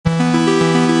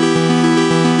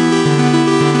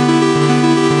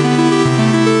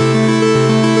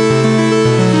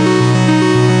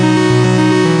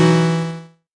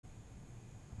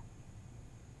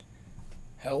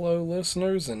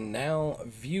listeners and now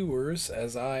viewers,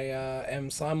 as I am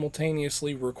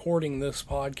simultaneously recording this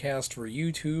podcast for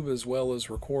YouTube as well as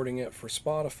recording it for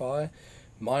Spotify.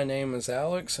 My name is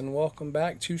Alex, and welcome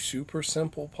back to Super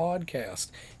Simple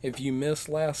Podcast. If you missed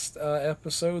last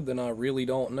episode, then I really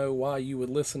don't know why you would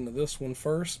listen to this one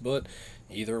first, but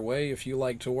either way, if you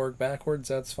like to work backwards,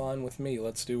 that's fine with me.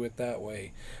 Let's do it that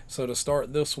way. So, to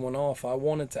start this one off, I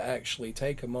wanted to actually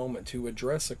take a moment to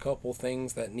address a couple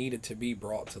things that needed to be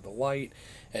brought to the light,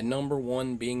 and number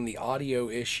one being the audio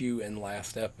issue in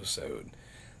last episode.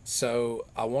 So,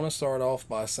 I want to start off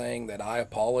by saying that I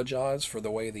apologize for the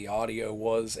way the audio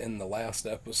was in the last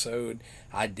episode.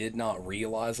 I did not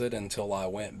realize it until I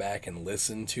went back and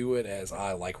listened to it as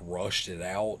I rushed it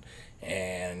out,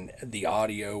 and the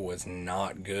audio was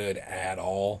not good at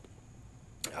all.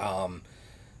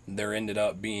 There ended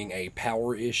up being a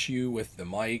power issue with the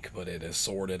mic, but it is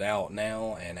sorted out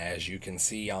now, and as you can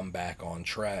see, I'm back on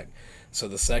track. So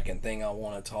the second thing I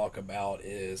want to talk about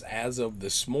is, as of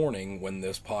this morning when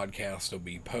this podcast will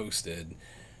be posted,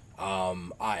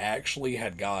 I actually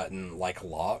had gotten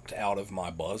locked out of my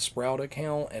Buzzsprout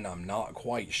account, and I'm not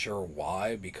quite sure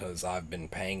why, because I've been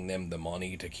paying them the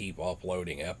money to keep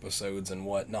uploading episodes and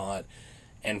whatnot,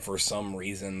 and for some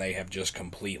reason they have just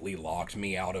completely locked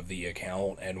me out of the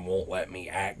account and won't let me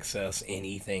access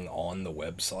anything on the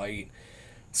website.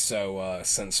 So,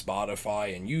 since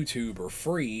Spotify and YouTube are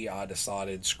free, I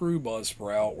decided, screw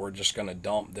Buzzsprout, we're just going to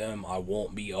dump them. I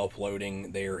won't be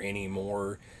uploading there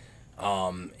anymore.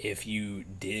 If you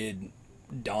did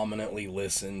dominantly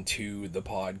listen to the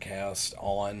podcast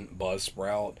on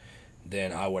Buzzsprout,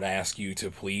 then I would ask you to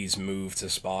please move to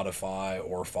Spotify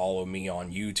or follow me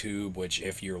on YouTube, which,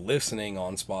 if you're listening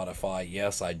on Spotify,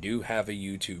 yes, I do have a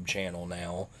YouTube channel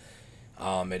now.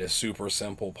 It is Super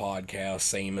Simple Podcast,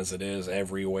 same as it is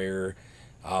everywhere.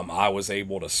 I was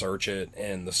able to search it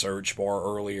in the search bar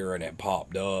earlier and it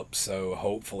popped up, so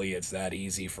hopefully it's that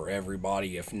easy for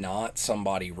everybody. If not,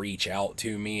 somebody reach out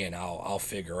to me and I'll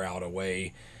figure out a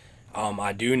way.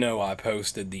 I do know I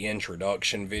posted the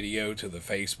introduction video to the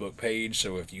Facebook page,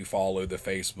 so if you follow the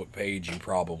Facebook page, you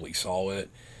probably saw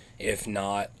it. If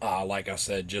not, like I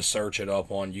said, just search it up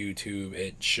on YouTube.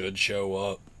 It should show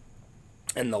up.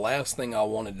 And the last thing I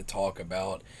wanted to talk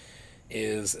about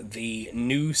is the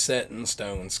new Set in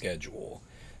Stone schedule.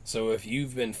 So if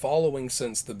you've been following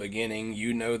since the beginning,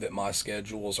 you know that my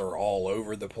schedules are all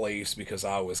over the place because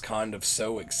I was kind of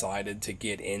so excited to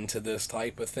get into this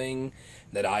type of thing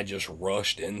that I just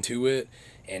rushed into it.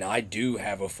 And I do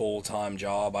have a full-time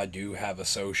job, I do have a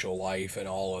social life and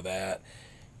all of that.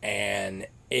 And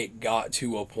it got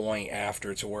to a point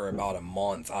after to where about a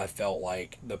month I felt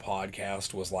like the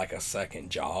podcast was like a second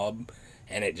job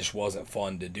and it just wasn't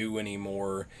fun to do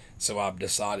anymore. So I've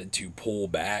decided to pull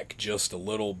back just a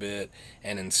little bit,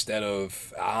 and instead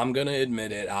of, I'm going to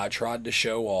admit it, I tried to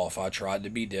show off, I tried to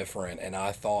be different, and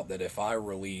I thought that if I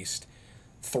released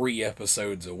 3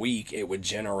 episodes a week, it would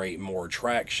generate more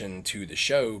traction to the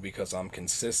show because I'm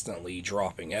consistently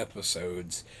dropping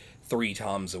episodes 3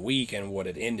 times a week, and what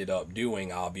it ended up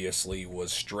doing obviously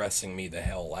was stressing me the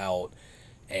hell out,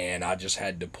 and I just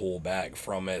had to pull back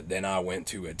from it. Then I went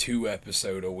to a 2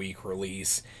 episode a week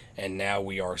release, and now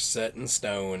we are set in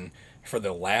stone for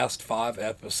the last 5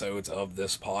 episodes of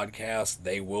this podcast.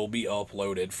 They will be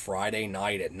uploaded Friday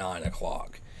night at 9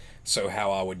 o'clock. So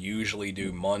how I would usually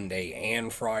do Monday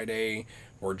and Friday,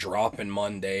 we're dropping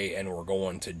Monday and we're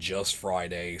going to just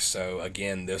Friday. So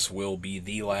again, this will be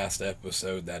the last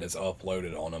episode that is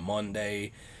uploaded on a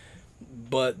Monday.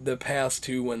 But the past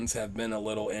 2 ones have been a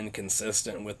little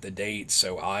inconsistent with the dates,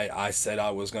 so I said I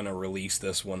was going to release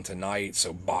this one tonight,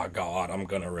 so by God, I'm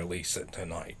going to release it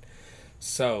tonight.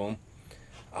 So,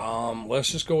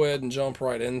 let's just go ahead and jump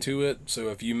right into it. So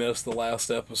if you missed the last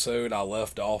episode, I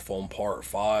left off on part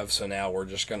 5, so now we're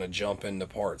just going to jump into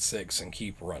part 6 and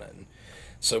keep running.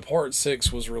 So part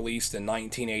 6 was released in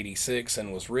 1986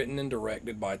 and was written and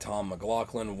directed by Tom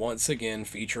McLaughlin, once again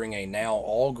featuring a now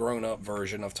all-grown-up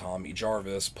version of Tommy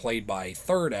Jarvis, played by a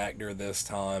third actor this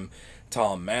time,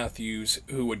 Tom Matthews,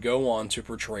 who would go on to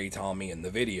portray Tommy in the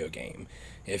video game.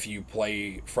 If you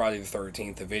play Friday the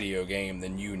 13th, the video game,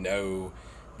 then you know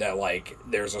that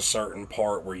there's a certain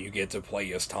part where you get to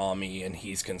play as Tommy and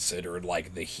he's considered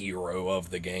the hero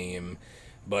of the game,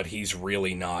 but he's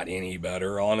really not any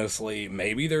better, honestly.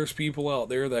 Maybe there's people out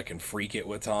there that can freak it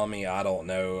with Tommy, I don't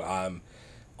know.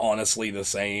 honestly the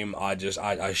same.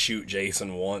 I shoot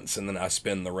Jason once and then I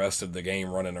spend the rest of the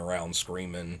game running around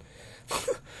screaming.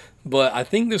 But I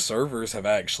think the servers have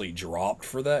actually dropped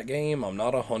for that game. I'm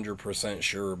not 100%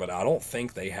 sure, but I don't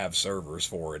think they have servers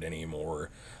for it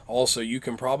anymore. Also, you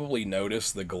can probably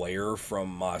notice the glare from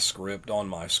my script on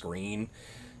my screen,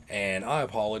 and I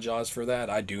apologize for that.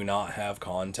 I do not have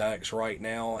contacts right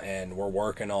now, and we're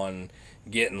working on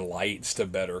getting lights to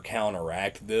better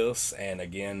counteract this. And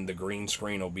again, the green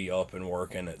screen will be up and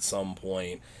working at some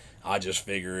point. I just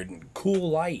figured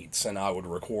cool lights, and I would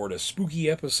record a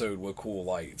spooky episode with cool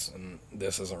lights, and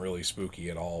this isn't really spooky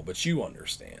at all, but you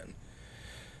understand.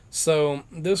 So,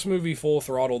 this movie full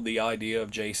throttled the idea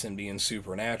of Jason being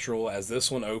supernatural, as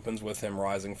this one opens with him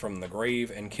rising from the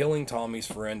grave and killing Tommy's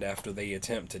friend after they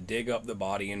attempt to dig up the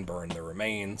body and burn the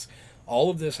remains. All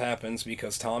of this happens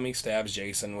because Tommy stabs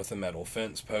Jason with a metal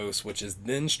fence post, which is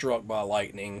then struck by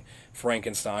lightning,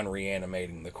 Frankenstein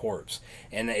reanimating the corpse.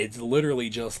 And it's literally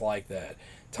just like that.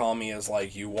 Tommy is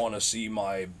like, "You want to see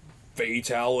my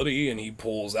fatality?" And he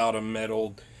pulls out a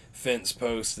metal fence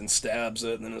post and stabs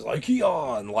it, and then it's like,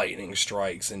 "Yaw!" and lightning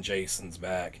strikes, and Jason's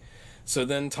back. So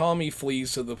then Tommy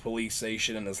flees to the police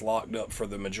station and is locked up for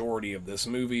the majority of this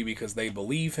movie because they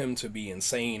believe him to be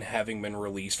insane, having been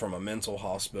released from a mental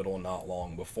hospital not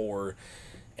long before.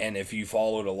 And if you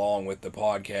followed along with the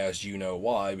podcast, you know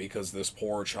why, because this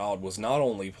poor child was not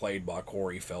only played by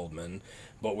Corey Feldman,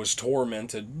 but was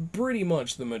tormented pretty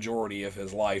much the majority of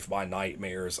his life by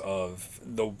nightmares of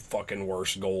the fucking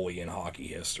worst goalie in hockey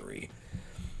history.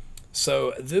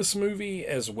 So this movie,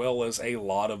 as well as a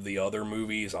lot of the other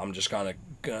movies, I'm just gonna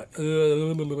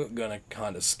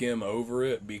kind of skim over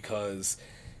it because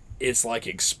it's like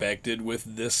expected with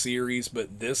this series,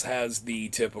 but this has the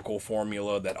typical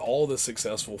formula that all the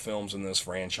successful films in this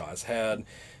franchise had.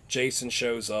 Jason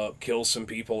shows up, kills some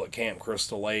people at Camp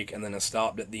Crystal Lake, and then is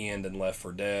stopped at the end and left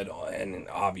for dead, and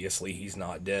obviously he's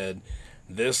not dead.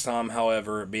 This time,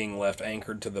 however, being left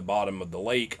anchored to the bottom of the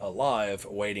lake, alive,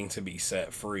 waiting to be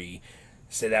set free.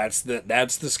 So that's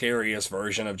the scariest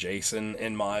version of Jason,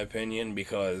 in my opinion,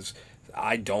 because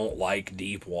I don't like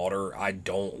deep water. I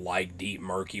don't like deep,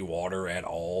 murky water at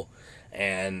all.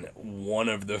 And one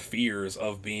of the fears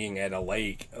of being at a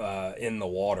lake in the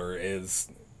water is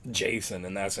Jason,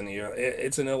 and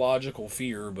it's an illogical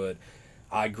fear, but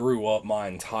I grew up my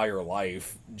entire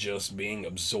life just being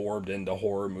absorbed into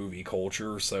horror movie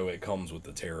culture, so it comes with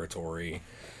the territory.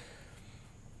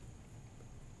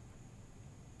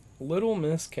 Little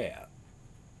Miss Cat.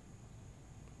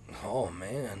 Oh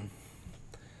man.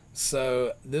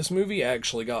 So, this movie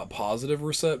actually got positive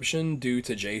reception due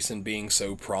to Jason being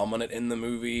so prominent in the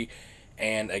movie,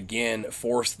 and again,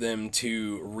 forced them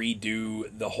to redo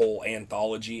the whole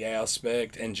anthology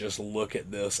aspect and just look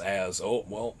at this as, "Oh,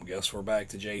 well, guess we're back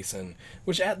to Jason."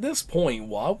 Which at this point,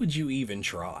 why would you even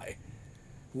try?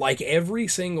 Like every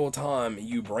single time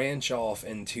you branch off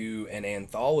into an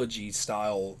anthology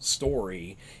style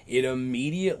story, it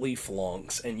immediately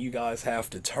flunks, and you guys have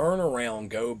to turn around,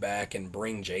 go back, and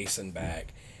bring Jason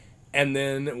back. And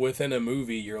then within a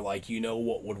movie, you're like, you know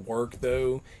what would work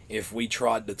though? If we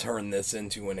tried to turn this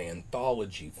into an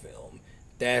anthology film.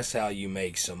 That's how you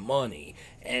make some money.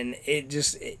 And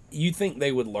you think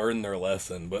they would learn their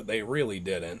lesson, but they really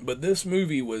didn't. But this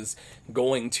movie was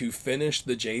going to finish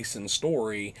the Jason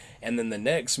story, and then the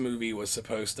next movie was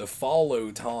supposed to follow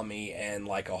Tommy and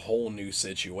like a whole new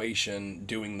situation,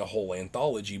 doing the whole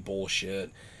anthology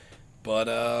bullshit.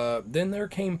 But then there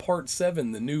came part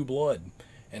 7, The New Blood.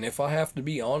 And if I have to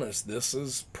be honest, this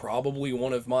is probably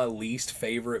one of my least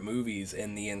favorite movies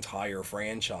in the entire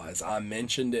franchise. I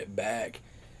mentioned it back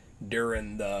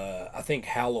during the, I think,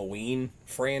 Halloween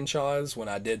franchise when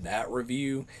I did that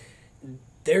review.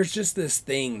 There's just this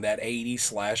thing that 80s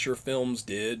slasher films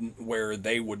did where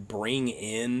they would bring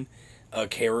in a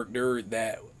character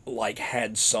that like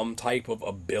had some type of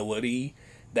ability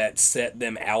that set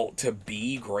them out to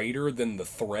be greater than the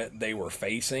threat they were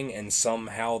facing, and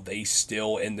somehow they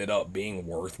still ended up being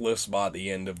worthless by the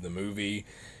end of the movie.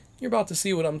 You're about to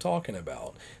see what I'm talking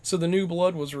about. So The New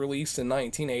Blood was released in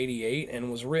 1988 and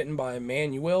was written by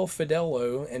Manuel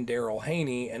Fidello and Daryl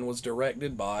Haney and was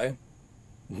directed by,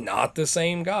 not the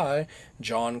same guy,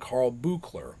 John Carl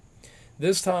Buechler.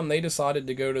 This time they decided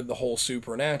to go to the whole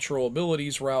supernatural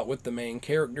abilities route with the main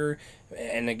character,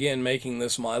 and again, making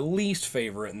this my least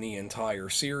favorite in the entire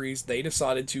series, they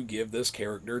decided to give this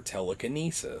character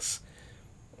telekinesis.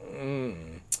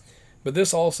 But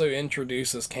this also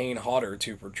introduces Kane Hodder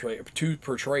to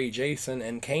portray Jason,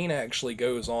 and Kane actually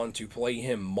goes on to play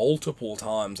him multiple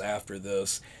times after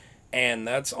this, And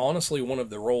that's honestly one of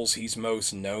the roles he's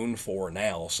most known for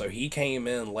now. So he came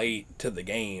in late to the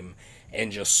game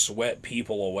and just swept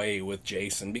people away with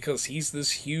Jason because he's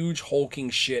this huge hulking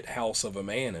shit house of a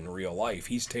man in real life.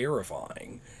 He's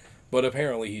terrifying. But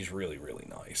apparently he's really, really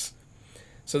nice.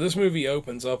 So this movie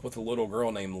opens up with a little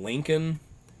girl named Lincoln,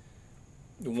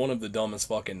 one of the dumbest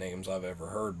fucking names I've ever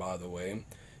heard, by the way,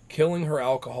 killing her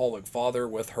alcoholic father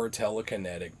with her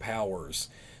telekinetic powers.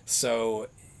 So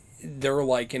they're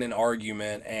like in an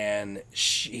argument, and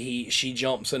she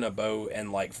jumps in a boat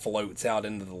and like floats out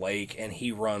into the lake, and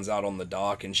he runs out on the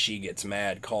dock, and she gets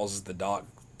mad, causes the dock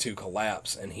to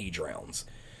collapse, and he drowns.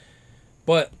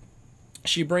 But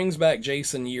she brings back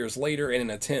Jason years later in an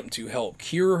attempt to help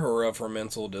cure her of her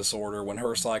mental disorder when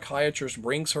her psychiatrist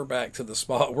brings her back to the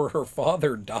spot where her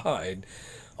father died,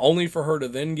 only for her to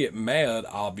then get mad,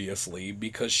 obviously,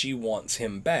 because she wants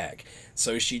him back.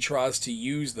 So she tries to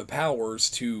use the powers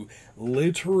to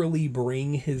literally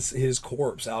bring his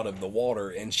corpse out of the water,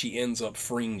 and she ends up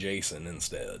freeing Jason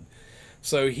instead.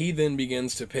 So he then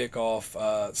begins to pick off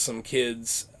some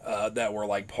kids that were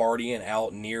like partying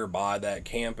out nearby that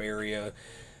camp area.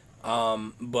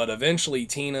 But eventually,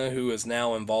 Tina, who is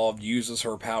now involved, uses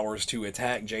her powers to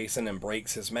attack Jason and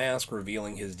breaks his mask,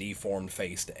 revealing his deformed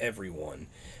face to everyone.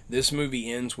 This movie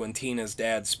ends when Tina's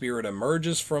dad's spirit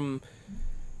emerges from.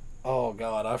 Oh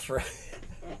God,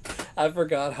 I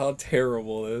forgot how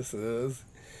terrible this is.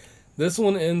 This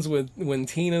one ends with when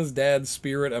Tina's dad's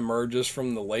spirit emerges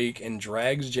from the lake and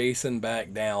drags Jason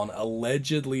back down,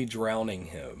 allegedly drowning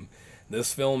him.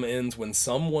 This film ends when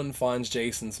someone finds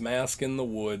Jason's mask in the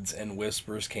woods and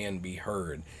whispers can be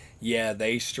heard. Yeah,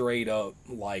 they straight up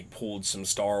like pulled some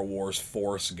Star Wars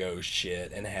Force Ghost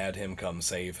shit and had him come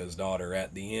save his daughter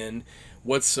at the end.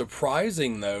 What's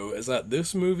surprising though is that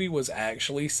this movie was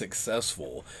actually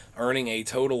successful, earning a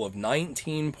total of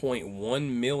 19.1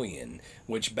 million,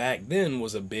 which back then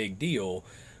was a big deal.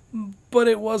 But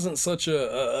it wasn't such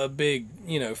a big,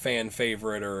 fan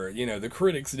favorite, or, the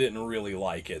critics didn't really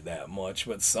like it that much,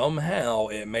 but somehow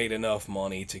it made enough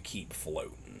money to keep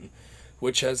floating.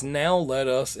 Which has now led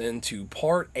us into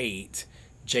part 8,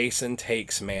 Jason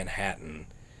Takes Manhattan.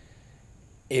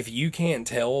 If you can't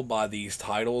tell by these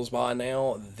titles by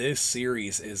now, this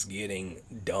series is getting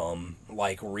dumb.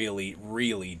 Like, really,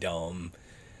 really dumb.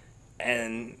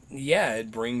 And yeah, it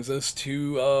brings us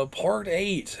to part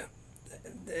 8.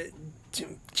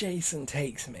 Jason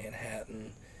Takes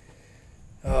Manhattan.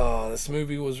 Oh, this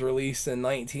movie was released in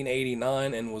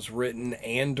 1989 and was written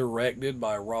and directed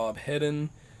by Rob Hedden.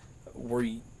 Were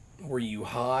you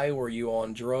high? Were you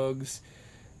on drugs?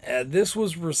 This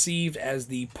was received as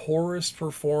the poorest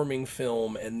performing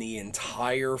film in the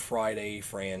entire Friday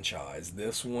franchise.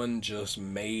 This one just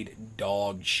made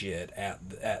dog shit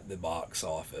at the box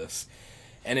office.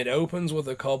 And it opens with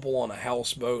a couple on a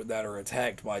houseboat that are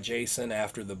attacked by Jason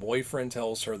after the boyfriend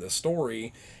tells her the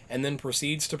story, and then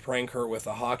proceeds to prank her with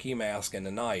a hockey mask and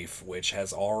a knife, which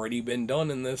has already been done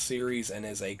in this series and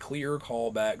is a clear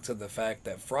callback to the fact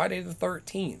that Friday the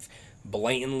 13th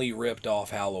blatantly ripped off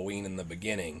Halloween in the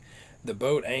beginning. The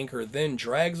boat anchor then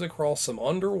drags across some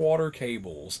underwater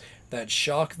cables that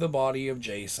shock the body of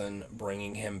Jason,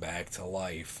 bringing him back to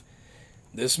life.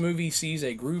 This movie sees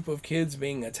a group of kids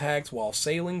being attacked while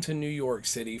sailing to New York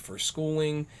City for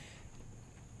schooling,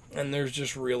 and there's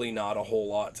just really not a whole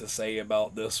lot to say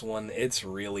about this one. It's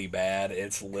really bad.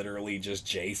 It's literally just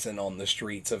Jason on the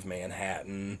streets of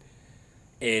Manhattan.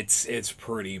 It's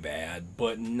pretty bad,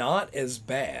 but not as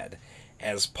bad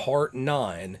as Part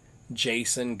 9,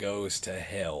 Jason Goes to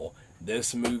Hell.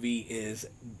 This movie is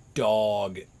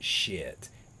dog shit.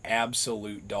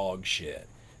 Absolute dog shit.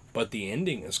 But the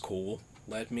ending is cool.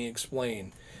 Let me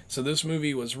explain. So this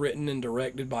movie was written and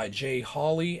directed by Jay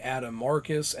Hawley, Adam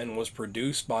Marcus, and was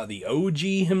produced by the OG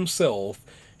himself,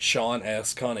 Sean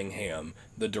S. Cunningham,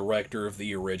 the director of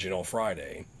the original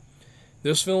Friday.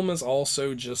 This film is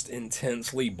also just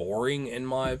intensely boring, in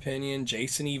my opinion.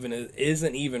 Jason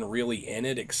isn't even really in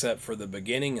it except for the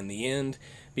beginning and the end,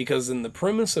 because in the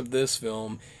premise of this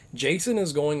film, Jason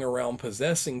is going around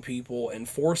possessing people and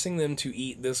forcing them to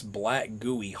eat this black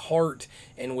gooey heart,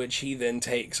 in which he then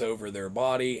takes over their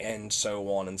body, and so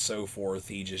on and so forth.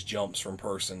 He just jumps from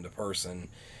person to person.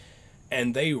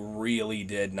 And they really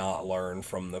did not learn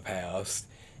from the past.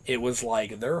 It was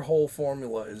like their whole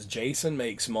formula is Jason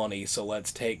makes money, so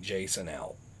let's take Jason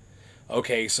out.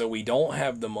 Okay, so we don't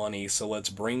have the money, so let's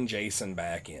bring Jason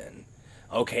back in.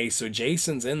 Okay, so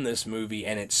Jason's in this movie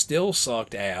and it still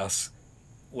sucked ass.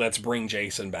 Let's bring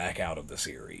Jason back out of the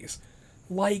series.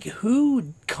 Like,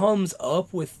 who comes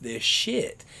up with this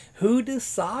shit? Who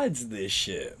decides this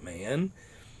shit, man?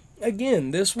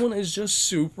 Again, this one is just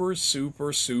super,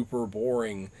 super, super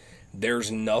boring.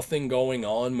 There's nothing going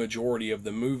on majority of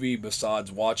the movie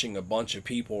besides watching a bunch of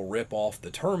people rip off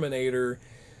the Terminator,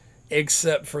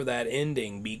 except for that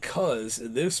ending, because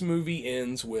this movie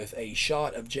ends with a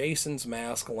shot of Jason's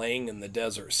mask laying in the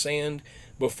desert sand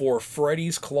before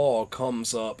Freddy's claw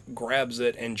comes up, grabs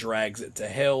it, and drags it to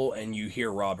hell, and you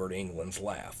hear Robert Englund's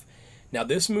laugh. Now,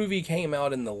 this movie came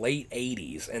out in the late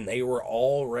 80s, and they were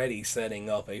already setting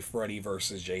up a Freddy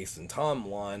vs. Jason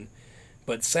timeline,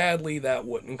 but sadly, that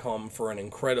wouldn't come for an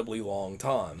incredibly long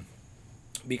time.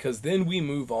 Because then we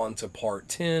move on to part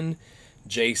 10,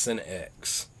 Jason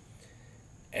X.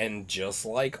 And just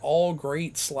like all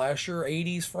great slasher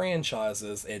 80s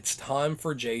franchises, it's time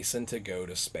for Jason to go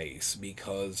to space.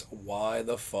 Because why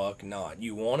the fuck not?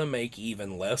 You want to make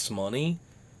even less money?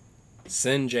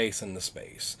 Send Jason to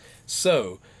space.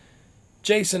 So,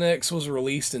 Jason X was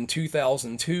released in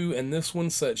 2002, and this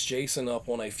one sets Jason up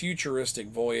on a futuristic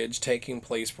voyage taking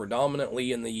place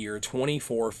predominantly in the year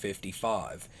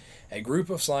 2455. A group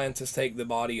of scientists take the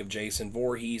body of Jason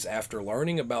Voorhees after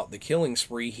learning about the killing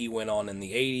spree he went on in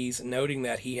the 80s, noting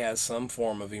that he has some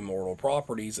form of immortal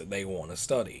properties that they want to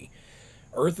study.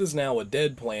 Earth is now a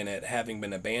dead planet, having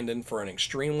been abandoned for an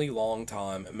extremely long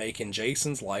time, making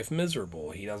Jason's life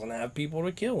miserable. He doesn't have people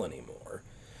to kill anymore.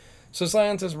 So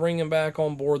scientists bring him back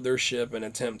on board their ship and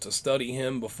attempt to study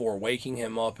him before waking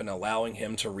him up and allowing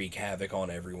him to wreak havoc on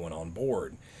everyone on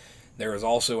board. There is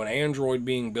also an android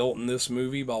being built in this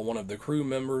movie by one of the crew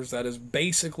members that is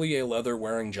basically a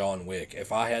leather-wearing John Wick.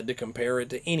 If I had to compare it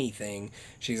to anything,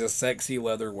 she's a sexy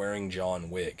leather-wearing John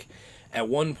Wick. At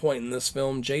one point in this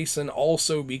film, Jason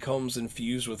also becomes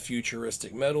infused with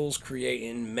futuristic metals,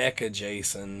 creating Mecha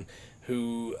Jason,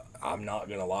 who, I'm not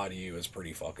gonna lie to you, is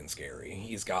pretty fucking scary.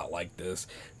 He's got like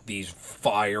these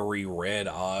fiery red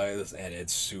eyes, and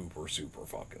it's super, super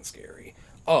fucking scary.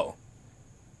 Oh,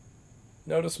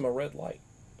 notice my red light.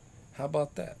 How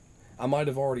about that? I might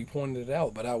have already pointed it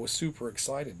out, but I was super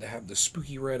excited to have the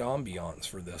spooky red ambiance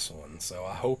for this one, so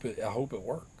I hope it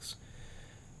works.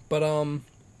 But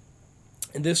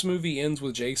this movie ends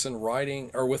with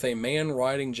with a man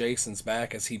riding Jason's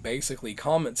back as he basically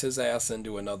comets his ass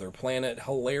into another planet,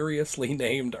 hilariously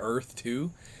named Earth 2.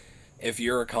 If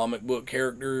you're a comic book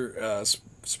character,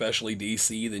 especially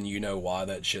DC, then you know why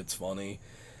that shit's funny.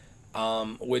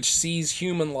 Which sees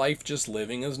human life just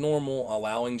living as normal,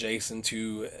 allowing Jason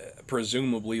to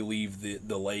presumably leave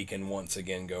the lake and once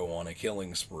again go on a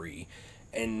killing spree.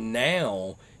 And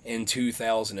now, in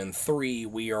 2003,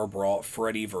 we are brought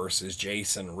Freddy vs.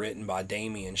 Jason, written by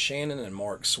Damian Shannon and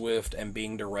Mark Swift, and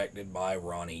being directed by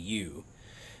Ronnie Yu.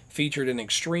 Featured an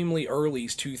extremely early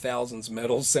 2000s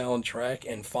metal soundtrack,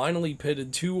 and finally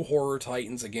pitted two horror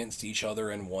titans against each other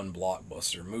in one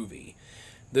blockbuster movie.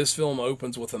 This film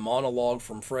opens with a monologue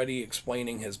from Freddy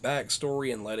explaining his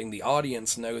backstory and letting the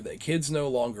audience know that kids no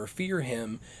longer fear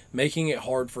him, making it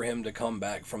hard for him to come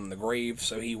back from the grave,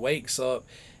 so he wakes up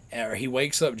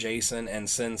Jason and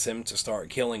sends him to start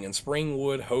killing in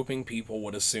Springwood, hoping people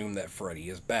would assume that Freddy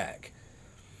is back.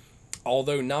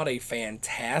 Although not a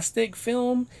fantastic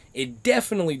film, it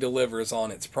definitely delivers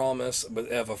on its promise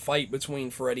of a fight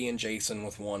between Freddy and Jason,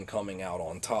 with one coming out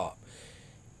on top.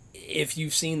 If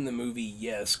you've seen the movie,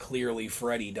 yes, clearly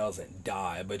Freddy doesn't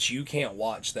die, but you can't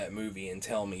watch that movie and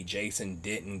tell me Jason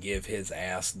didn't give his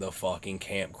ass the fucking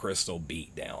Camp Crystal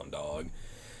beatdown, dog.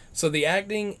 So the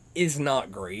acting is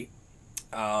not great,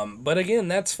 but again,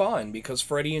 that's fine, because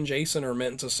Freddy and Jason are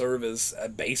meant to serve as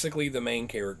basically the main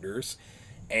characters,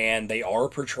 and they are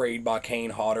portrayed by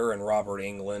Kane Hodder and Robert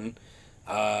Englund,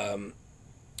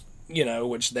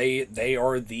 which they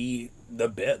are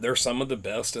they're some of the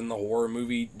best in the horror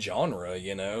movie genre.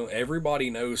 Everybody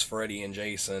knows Freddy and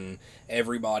Jason.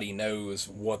 Everybody knows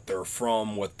what they're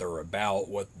from, what they're about,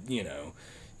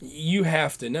 you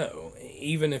have to know.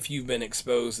 Even if you've been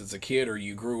exposed as a kid, or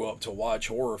you grew up to watch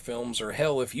horror films, or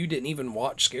hell, if you didn't even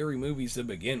watch scary movies to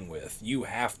begin with, you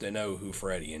have to know who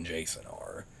Freddy and Jason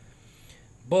are.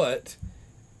 But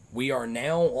we are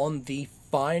now on the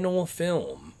final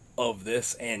film of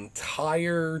this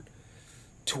entire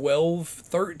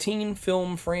 13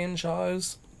 film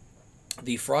franchise.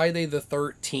 The Friday the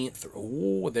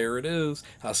 13th, there it is.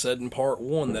 I said in part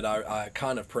 1 that I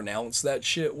kind of pronounced that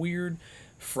shit weird.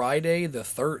 Friday the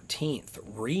 13th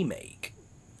remake.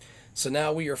 So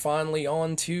now we are finally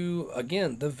on to,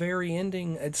 again, the very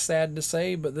ending. It's sad to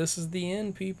say, but this is the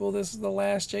end, people. This is the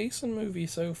last Jason movie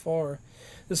so far.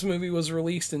 This movie was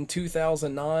released in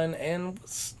 2009 and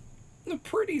was a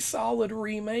pretty solid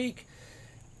remake.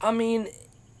 I mean,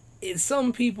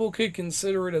 some people could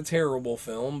consider it a terrible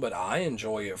film, but I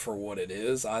enjoy it for what it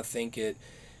is. I think it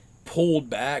pulled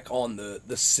back on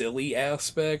the silly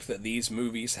aspect that these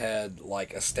movies had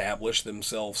like established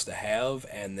themselves to have,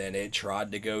 and then it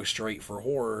tried to go straight for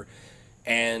horror.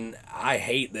 And I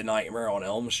hate the Nightmare on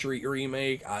Elm Street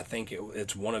remake. I think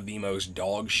it's one of the most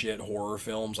dog shit horror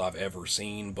films I've ever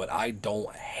seen, but I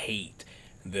don't hate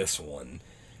this one.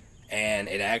 And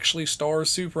it actually stars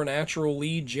Supernatural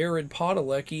lead Jared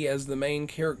Padalecki as the main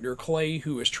character Clay,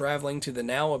 who is traveling to the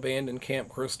now abandoned Camp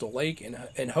Crystal Lake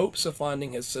in hopes of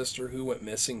finding his sister who went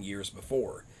missing years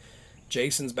before.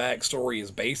 Jason's backstory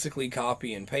is basically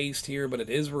copy and paste here, but it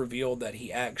is revealed that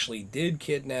he actually did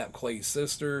kidnap Clay's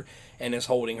sister and is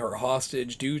holding her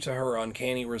hostage due to her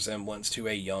uncanny resemblance to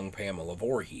a young Pamela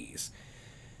Voorhees.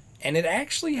 And it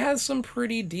actually has some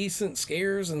pretty decent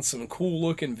scares and some cool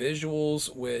looking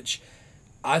visuals, which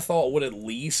I thought would at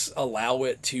least allow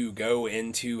it to go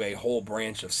into a whole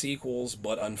branch of sequels,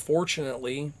 but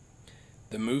unfortunately,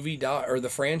 the movie died, or the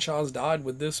franchise died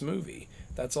with this movie.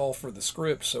 That's all for the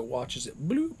script, so watch as it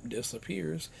bloop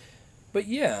disappears. But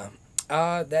yeah,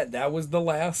 that was the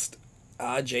last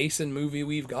Jason movie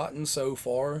we've gotten so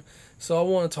far. So I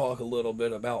want to talk a little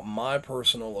bit about my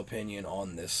personal opinion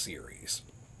on this series.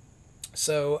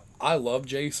 So I love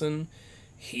Jason.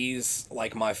 He's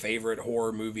like my favorite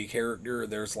horror movie character.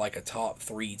 There's like a top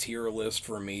 3 tier list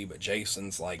for me, but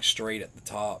Jason's like straight at the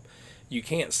top. You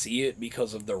can't see it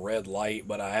because of the red light,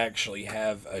 but I actually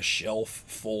have a shelf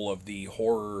full of the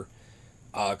horror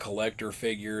collector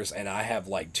figures, and I have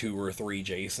like 2 or 3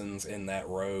 Jasons in that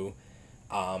row.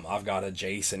 I've got a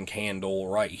Jason candle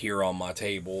right here on my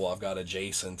table. I've got a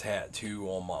Jason tattoo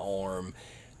on my arm.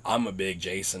 I'm a big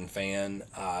Jason fan.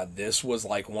 This was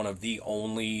like one of the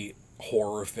only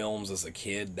horror films as a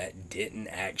kid that didn't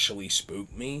actually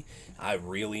spook me. I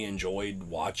really enjoyed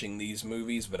watching these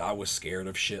movies, but I was scared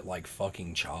of shit like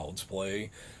fucking Child's Play.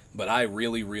 But I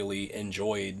really, really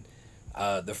enjoyed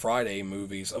the Friday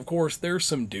movies. Of course, there's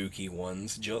some dookie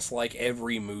ones. Just like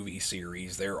every movie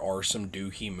series, there are some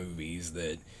dookie movies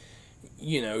that,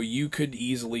 you know, you could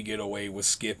easily get away with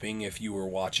skipping if you were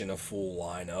watching a full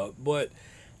lineup. But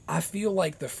I feel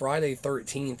like the Friday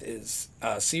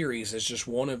 13th series is just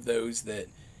one of those that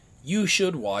you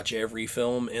should watch every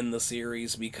film in the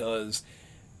series because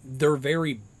they're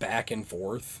very back and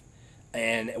forth.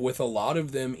 And with a lot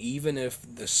of them, even if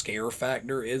the scare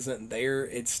factor isn't there,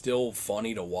 it's still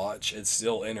funny to watch. It's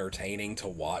still entertaining to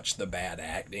watch the bad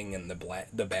acting and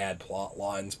the bad plot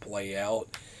lines play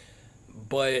out.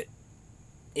 But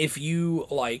if you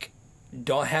like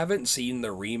haven't seen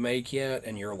the remake yet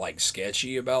and you're like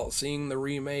sketchy about seeing the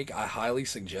remake, I highly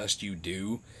suggest you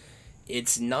do.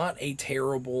 It's not a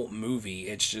terrible movie,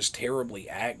 it's just terribly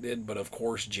acted, but of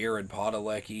course Jared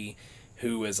Padalecki,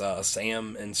 who is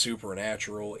Sam in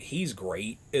Supernatural, he's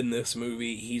great in this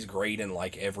movie. He's great in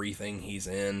like everything he's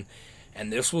in.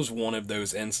 And this was one of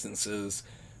those instances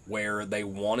where they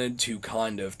wanted to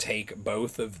kind of take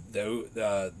both of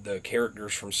the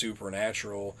characters from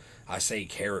Supernatural, I say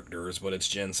characters, but it's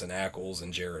Jensen Ackles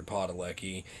and Jared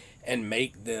Padalecki, and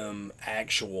make them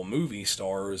actual movie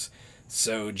stars.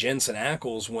 So Jensen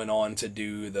Ackles went on to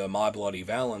do the My Bloody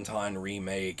Valentine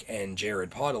remake, and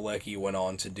Jared Padalecki went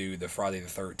on to do the Friday the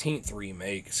 13th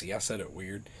remake. See, I said it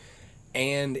weird.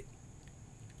 And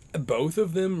both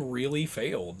of them really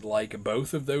failed. Like,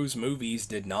 both of those movies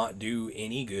did not do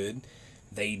any good.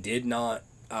 They did not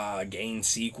gain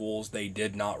sequels. They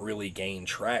did not really gain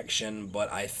traction. But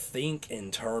I think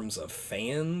in terms of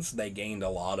fans, they gained a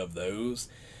lot of those.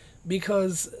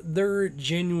 Because they're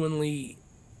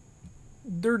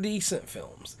decent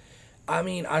films. I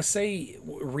mean, I say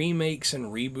remakes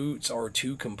and reboots are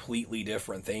 2 completely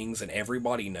different things, and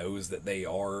everybody knows that they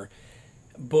are.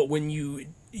 But when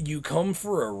you come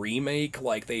for a remake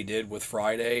like they did with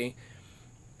Friday,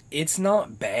 it's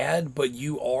not bad, but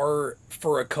you are,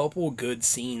 for a couple good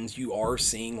scenes, you are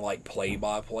seeing like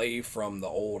play-by-play from the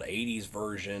old 80s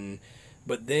version,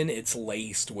 but then it's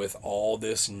laced with all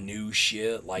this new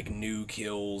shit, like new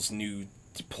kills, new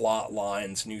plot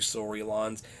lines, new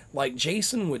storylines. Like,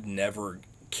 Jason would never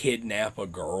kidnap a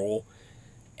girl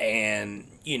and,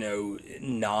 you know,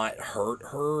 not hurt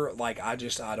her. Like, I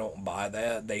don't buy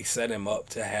that. They set him up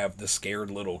to have the scared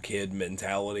little kid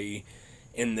mentality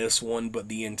in this one, but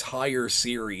the entire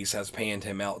series has panned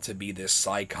him out to be this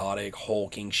psychotic,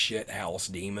 hulking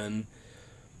shithouse demon.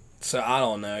 So I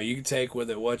don't know. You can take with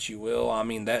it what you will. I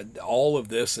mean, that all of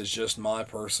this is just my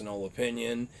personal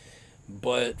opinion.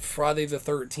 But Friday the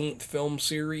 13th film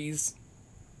series,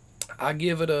 I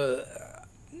give it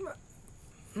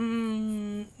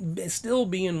still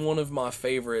being one of my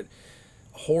favorite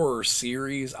horror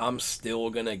series, I'm still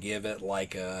gonna give it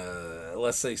like a,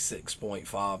 let's say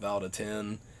 6.5 out of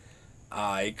 10.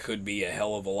 It could be a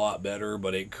hell of a lot better,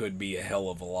 but it could be a hell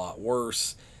of a lot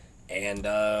worse. And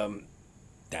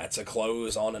that's a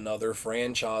close on another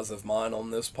franchise of mine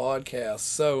on this podcast.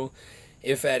 So,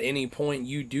 if at any point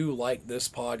you do like this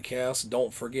podcast,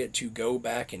 don't forget to go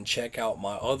back and check out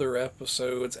my other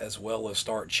episodes as well as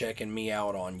start checking me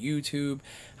out on YouTube.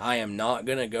 I am not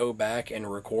going to go back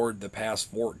and record the past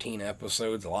 14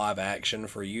 episodes live action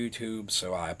for YouTube,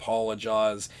 so I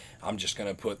apologize. I'm just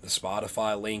going to put the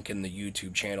Spotify link in the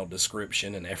YouTube channel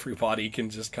description and everybody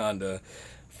can just kind of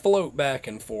float back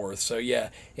and forth. So yeah,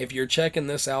 if you're checking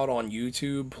this out on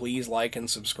YouTube, please like and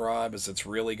subscribe, as it's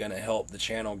really going to help the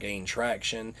channel gain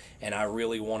traction, and I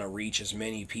really want to reach as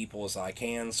many people as I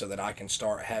can so that I can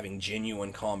start having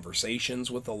genuine conversations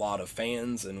with a lot of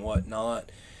fans and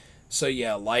whatnot. So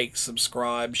yeah, like,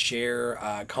 subscribe,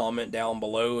 share, comment down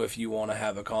below if you want to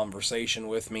have a conversation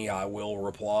with me. I will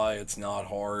reply. It's not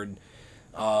hard.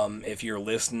 If you're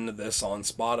listening to this on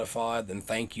Spotify, then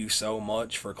thank you so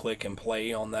much for clicking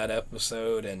play on that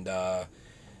episode, and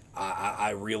I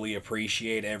really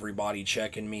appreciate everybody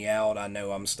checking me out. I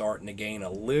know I'm starting to gain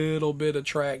a little bit of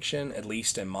traction, at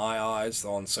least in my eyes,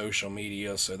 on social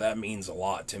media, so that means a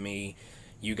lot to me.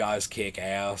 You guys kick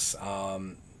ass.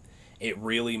 It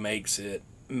really makes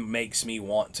me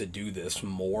want to do this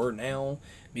more now,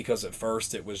 because at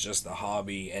first it was just a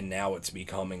hobby and now it's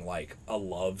becoming like a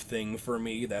love thing for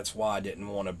me. That's why I didn't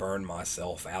want to burn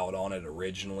myself out on it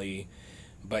originally.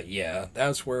 But yeah,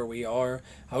 that's where we are.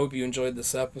 I hope you enjoyed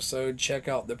this episode. Check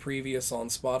out the previous on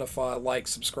Spotify. Like,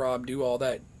 subscribe, do all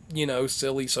that,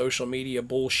 silly social media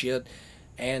bullshit.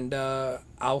 And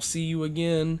I'll see you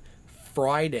again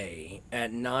Friday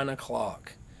at 9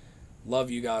 o'clock.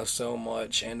 Love you guys so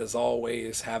much, and as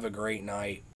always, have a great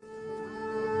night.